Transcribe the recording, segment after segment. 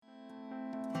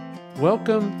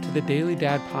Welcome to the Daily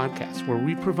Dad Podcast, where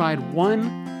we provide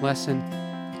one lesson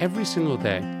every single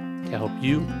day to help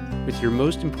you with your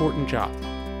most important job,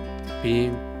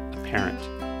 being a parent.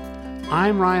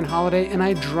 I'm Ryan Holiday, and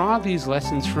I draw these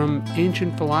lessons from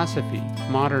ancient philosophy,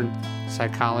 modern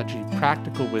psychology,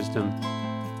 practical wisdom,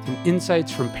 and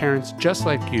insights from parents just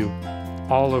like you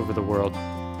all over the world.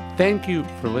 Thank you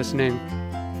for listening,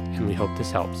 and we hope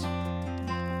this helps.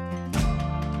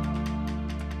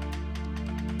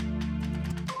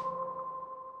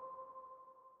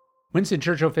 Winston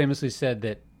Churchill famously said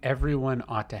that everyone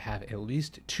ought to have at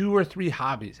least 2 or 3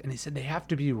 hobbies, and he said they have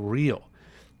to be real.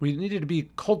 We needed to be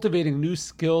cultivating new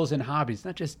skills and hobbies,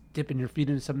 not just dipping your feet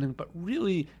into something, but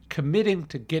really committing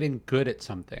to getting good at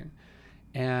something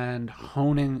and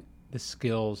honing the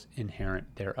skills inherent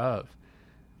thereof.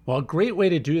 Well, a great way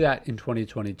to do that in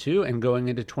 2022 and going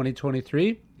into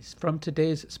 2023 is from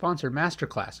today's sponsor,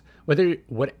 Masterclass.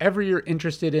 Whatever you're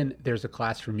interested in, there's a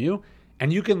class from you.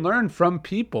 And you can learn from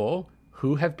people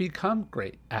who have become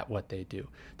great at what they do.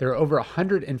 There are over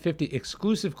 150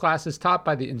 exclusive classes taught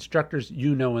by the instructors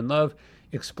you know and love.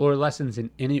 Explore lessons in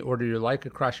any order you like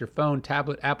across your phone,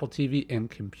 tablet, Apple TV,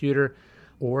 and computer,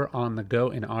 or on the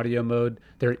go in audio mode.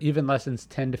 There are even lessons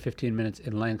 10 to 15 minutes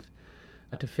in length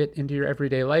to fit into your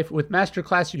everyday life. With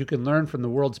Masterclass, you can learn from the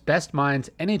world's best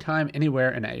minds anytime, anywhere,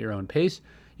 and at your own pace.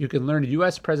 You can learn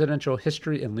U.S. presidential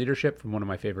history and leadership from one of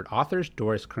my favorite authors,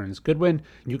 Doris Kearns Goodwin.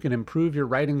 You can improve your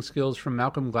writing skills from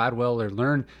Malcolm Gladwell or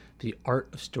learn the art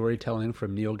of storytelling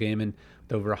from Neil Gaiman.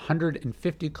 With over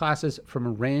 150 classes from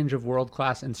a range of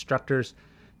world-class instructors,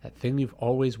 that thing you've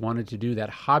always wanted to do,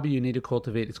 that hobby you need to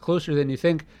cultivate, is closer than you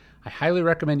think. I highly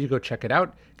recommend you go check it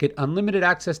out. Get unlimited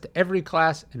access to every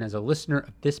class, and as a listener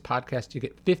of this podcast, you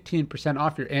get 15%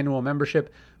 off your annual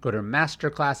membership. Go to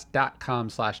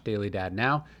masterclass.com/dailydad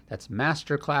now. That's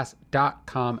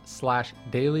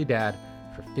masterclass.com/dailydad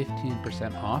for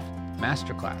 15% off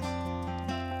Masterclass.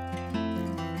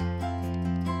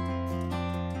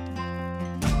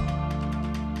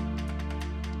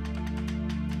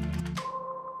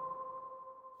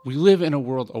 We live in a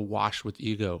world awash with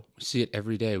ego. We see it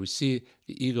every day. We see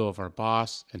the ego of our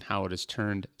boss and how it has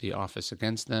turned the office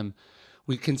against them.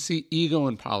 We can see ego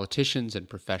in politicians and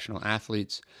professional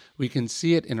athletes. We can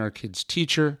see it in our kids'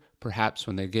 teacher, perhaps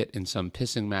when they get in some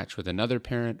pissing match with another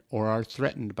parent or are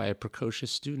threatened by a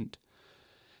precocious student.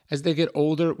 As they get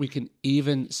older, we can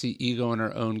even see ego in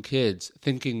our own kids,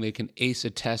 thinking they can ace a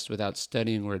test without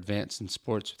studying or advance in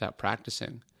sports without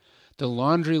practicing. The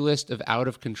laundry list of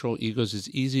out-of-control egos is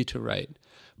easy to write,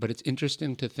 but it's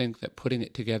interesting to think that putting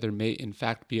it together may in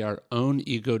fact be our own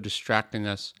ego distracting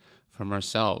us from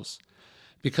ourselves.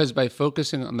 Because by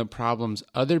focusing on the problems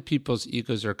other people's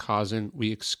egos are causing,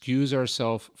 we excuse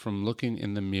ourselves from looking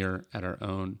in the mirror at our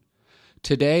own.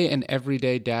 Today and every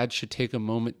day, dads should take a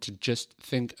moment to just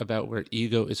think about where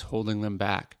ego is holding them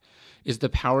back. Is the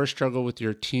power struggle with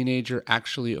your teenager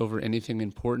actually over anything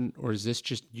important, or is this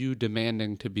just you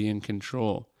demanding to be in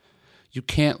control? You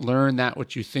can't learn that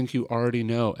which you think you already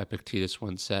know, Epictetus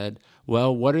once said.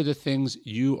 Well, what are the things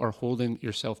you are holding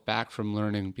yourself back from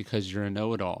learning because you're a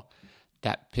know-it-all?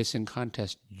 That pissing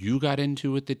contest you got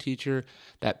into with the teacher,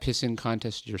 that pissing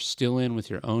contest you're still in with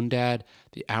your own dad,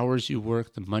 the hours you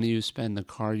work, the money you spend, the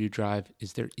car you drive,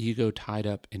 is there ego tied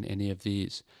up in any of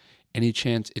these? Any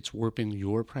chance it's warping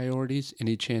your priorities?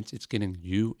 Any chance it's getting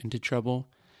you into trouble?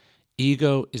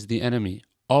 Ego is the enemy,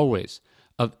 always,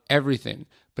 of everything,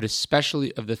 but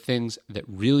especially of the things that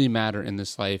really matter in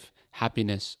this life: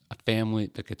 happiness, a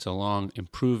family that gets along,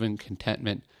 improving,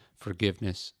 contentment,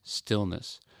 forgiveness,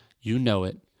 stillness. You know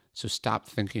it, so stop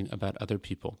thinking about other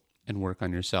people and work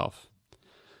on yourself.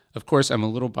 Of course, I'm a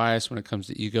little biased when it comes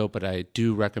to ego, but I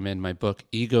do recommend my book,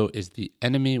 Ego is the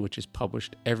Enemy, which is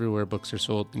published everywhere books are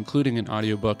sold, including an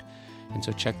audiobook. And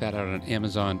so check that out on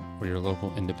Amazon or your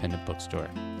local independent bookstore.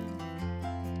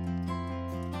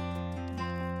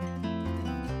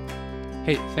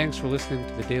 Hey, thanks for listening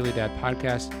to the Daily Dad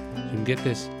Podcast. You can get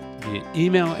this via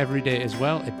email every day as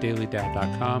well at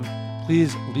dailydad.com.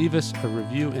 Please leave us a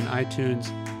review in iTunes.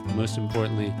 And most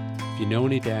importantly, if you know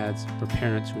any dads or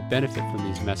parents who would benefit from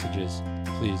these messages,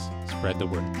 please spread the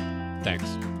word.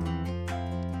 Thanks.